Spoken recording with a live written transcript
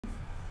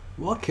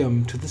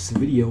Welcome to this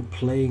video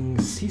playing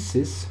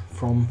c6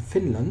 from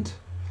Finland.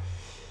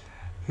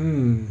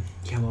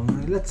 Yeah, well,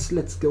 let's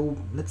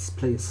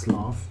play a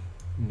Slav.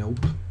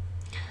 Nope.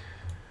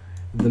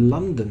 The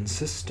London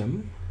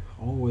system,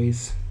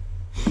 always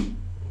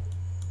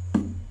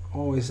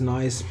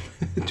nice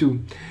to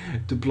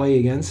play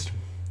against.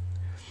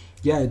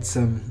 Yeah, it's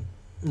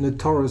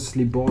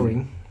notoriously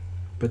boring,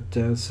 but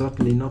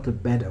certainly not a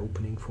bad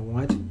opening for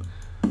white.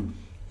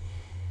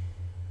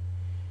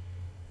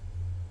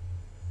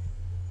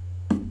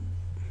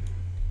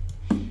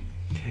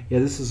 Yeah,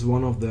 this is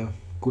one of the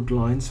good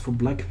lines for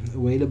black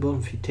available.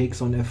 If he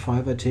takes on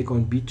f5, I take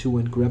on b2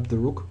 and grab the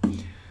rook.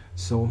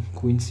 So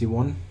queen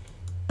c1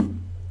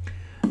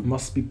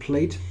 must be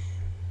played,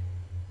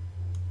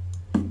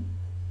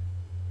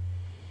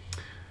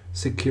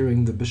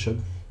 securing the bishop.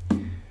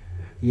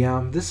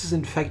 Yeah, this is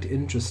in fact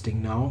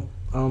interesting now.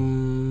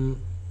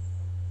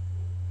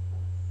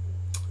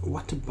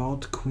 What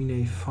about queen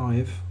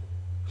a5?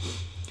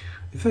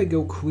 If I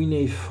go queen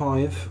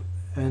a5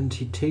 and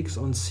he takes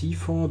on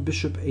c4,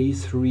 bishop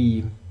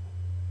a3,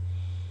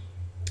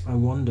 I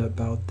wonder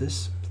about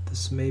this.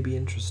 This may be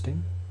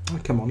interesting. Oh,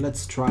 come on,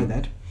 let's try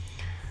that.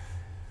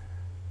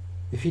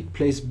 If he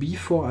plays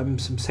b4, I'm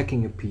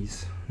sacking a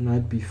piece.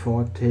 Knight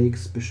b4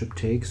 takes, bishop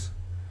takes.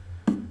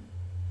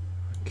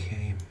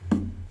 Okay.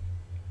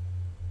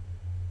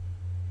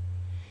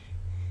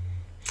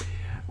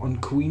 On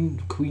queen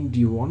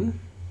d1.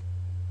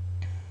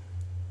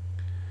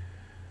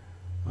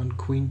 On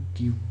queen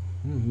d1.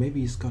 Maybe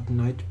he's got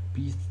knight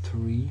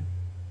b3.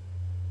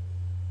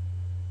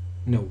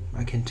 No,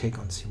 I can take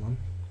on c1.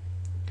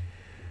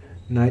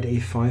 Knight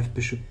a5,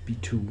 bishop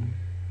b2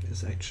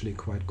 is actually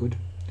quite good.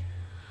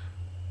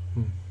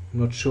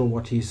 Not sure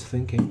what he's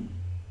thinking.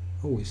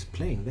 Oh, he's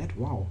playing that.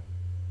 Wow.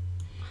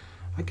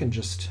 I can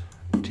just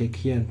take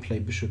here and play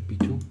bishop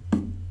b2.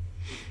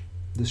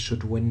 This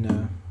should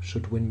win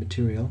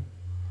material.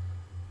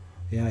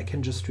 Yeah, I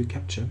can just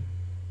recapture.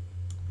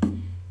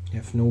 You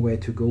have nowhere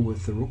to go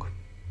with the rook.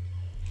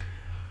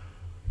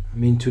 I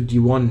mean to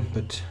d1,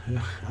 but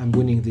I'm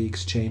winning the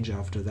exchange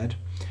after that.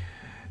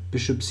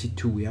 Bishop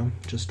c2, yeah,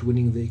 just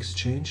winning the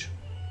exchange.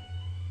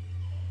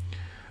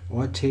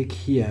 Or I take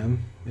here,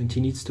 and he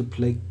needs to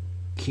play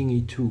king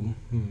e2.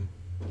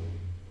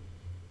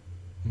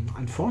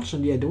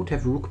 Unfortunately, I don't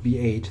have rook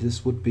b8.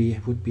 This would be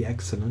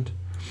excellent,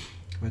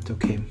 but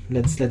okay.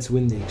 Let's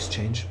win the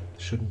exchange.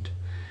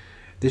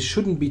 This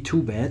shouldn't be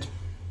too bad.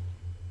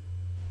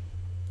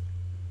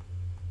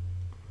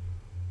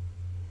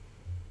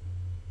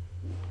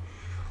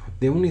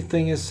 The only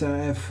thing is I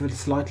have a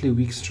slightly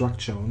weak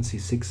structure on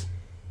c6.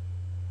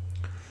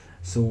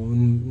 So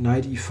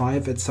knight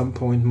e5 at some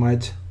point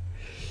might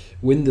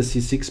win the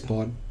c6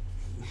 pawn.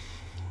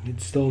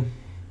 It's still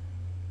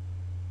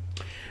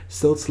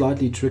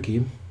slightly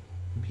tricky.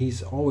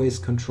 He's always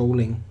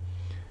controlling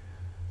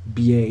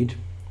b8,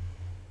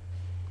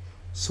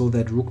 so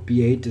that rook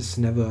b8 is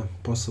never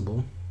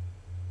possible.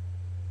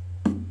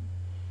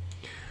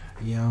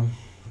 Yeah,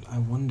 I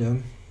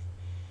wonder.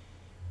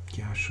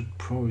 Yeah, I should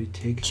probably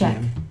take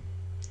check.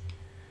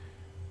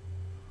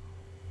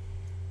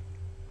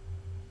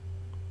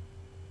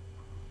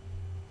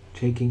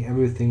 Taking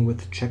everything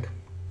with check.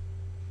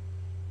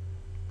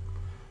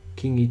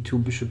 King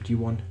e2, bishop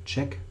d1,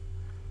 check.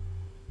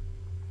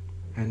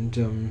 And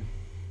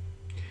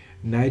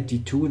knight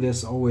d2,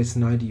 there's always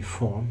knight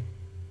e4.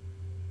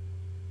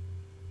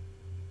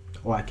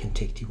 Or I can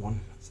take d1,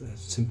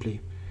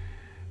 simply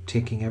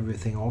taking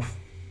everything off.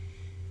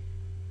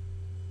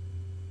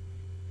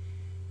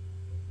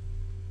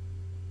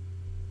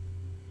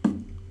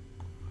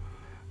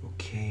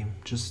 Okay,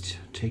 just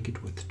take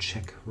it with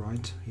check,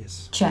 right?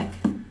 Yes. Check.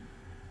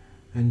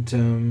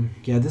 And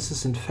yeah, this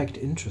is in fact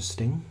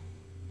interesting.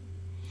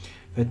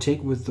 If I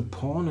take with the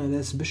pawn, and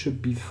there's bishop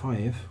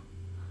b5,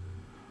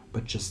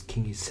 but just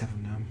king e7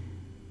 now.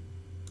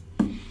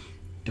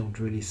 Don't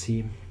really see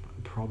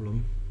a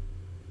problem.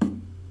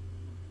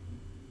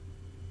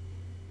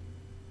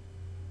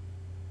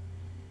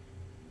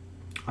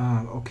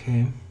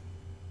 Okay.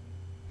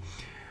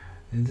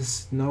 And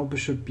this now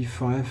bishop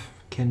b5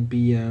 can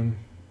be a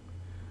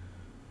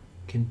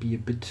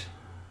bit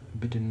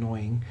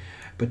annoying,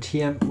 but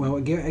here, well,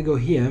 I go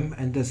here,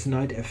 and there's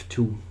knight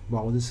f2.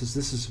 Wow, this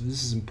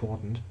is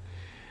important.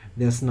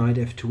 There's knight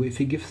f2. If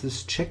he gives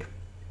this check,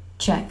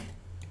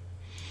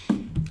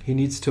 he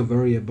needs to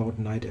worry about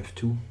knight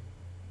f2.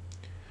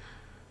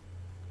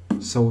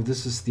 So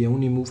this is the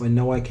only move, and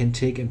now I can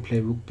take and play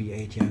rook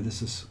b8. Yeah,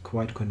 this is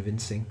quite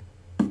convincing.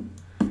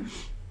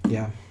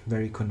 Yeah,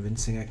 very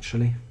convincing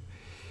actually.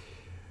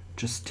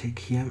 Just take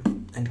here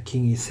and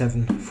king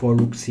e7 for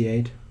rook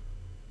c8.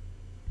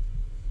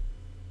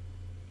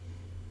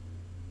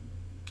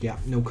 Yeah,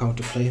 no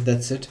counterplay,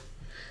 that's it.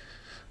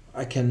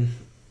 I can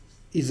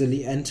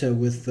easily enter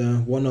with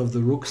one of the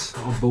rooks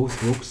or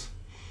both rooks.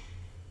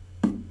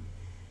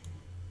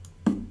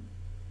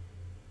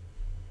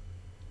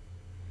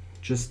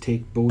 Just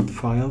take both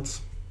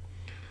files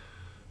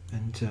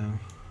and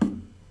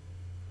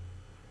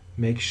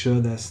make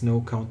sure there's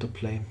no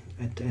counterplay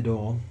at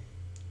all.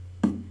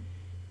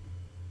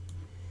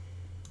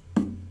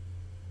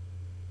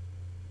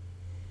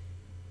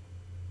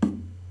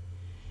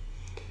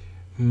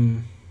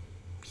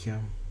 Yeah.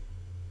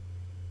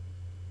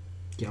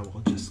 Yeah,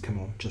 well, just come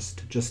on,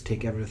 just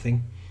take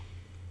everything.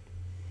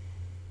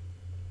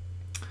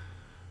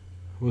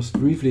 Was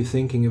briefly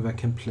thinking if I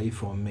can play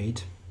for a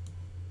mate,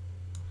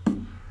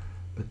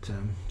 but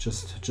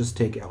just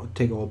take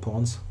all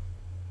pawns.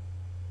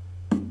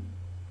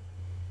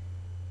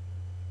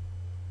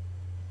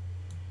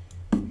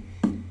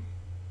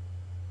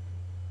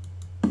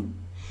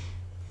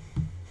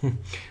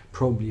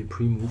 Probably a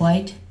pre-move.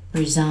 White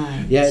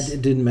resigns. Yeah,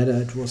 it didn't matter.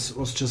 It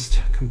was just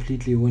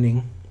completely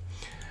winning.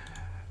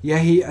 Yeah,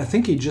 I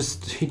think he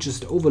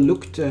just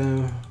overlooked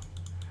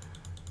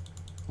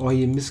or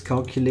he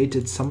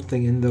miscalculated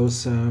something in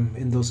those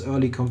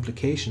early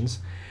complications.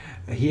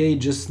 Here he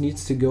just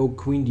needs to go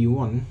queen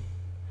d1.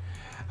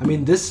 I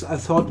mean, this I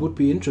thought would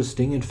be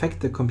interesting. In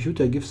fact, the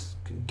computer gives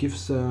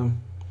a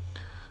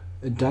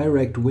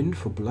direct win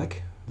for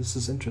black. This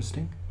is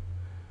interesting.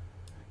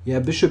 Yeah,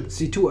 bishop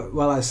c2.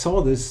 Well, I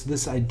saw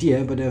this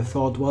idea, but I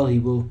thought, well, he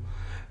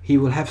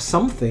will have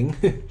something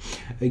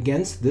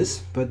against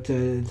this, but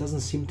it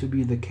doesn't seem to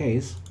be the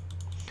case.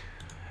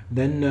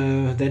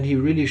 Then he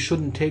really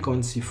shouldn't take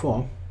on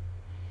c4.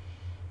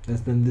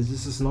 Then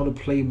this is not a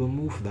playable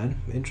move.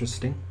 Then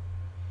interesting.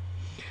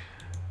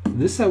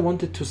 This I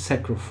wanted to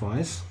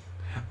sacrifice.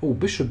 Oh,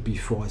 bishop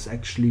b4 is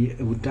actually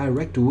a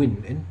direct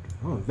win. And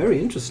oh, very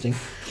interesting.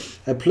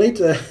 I played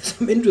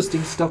some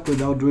interesting stuff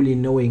without really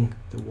knowing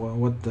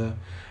what the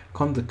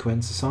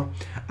consequences are.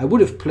 I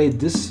would have played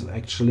this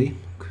actually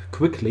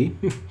quickly.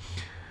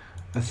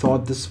 I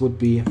thought this would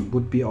be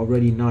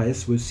already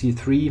nice with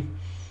c3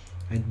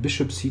 and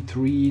bishop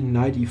c3,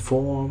 knight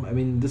e4. I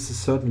mean, this is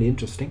certainly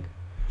interesting.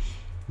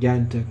 Yeah,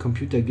 and the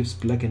computer gives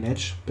black an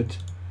edge, but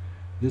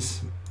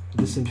this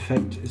in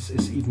fact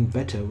is even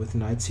better with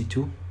knight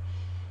c2.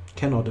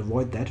 Cannot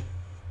avoid that.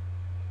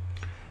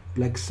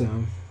 Black's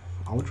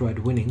outright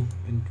winning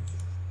and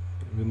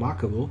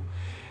remarkable.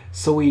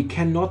 So he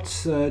cannot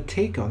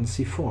take on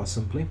c4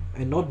 simply,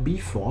 and not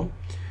b4.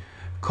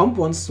 Comp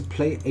wants to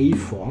play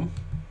a4.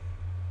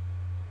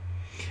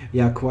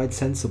 Yeah, quite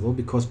sensible,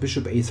 because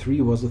bishop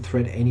a3 was a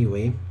threat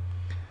anyway.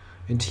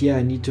 And here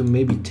I need to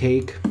maybe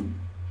take,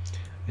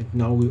 and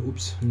now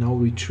now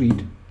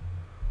retreat,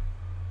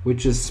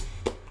 which is,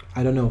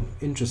 I don't know,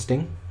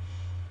 interesting,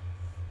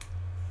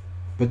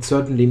 but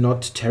certainly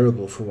not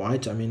terrible for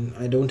white. I mean,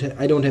 I don't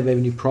have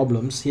any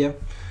problems here,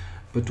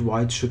 but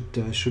white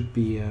should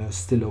be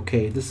still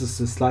okay. This is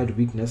a slight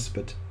weakness,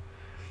 but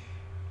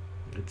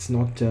it's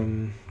not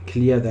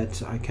clear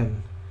that I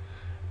can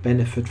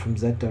benefit from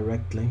that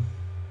directly.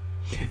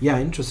 Yeah,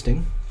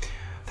 interesting.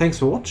 Thanks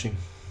for watching.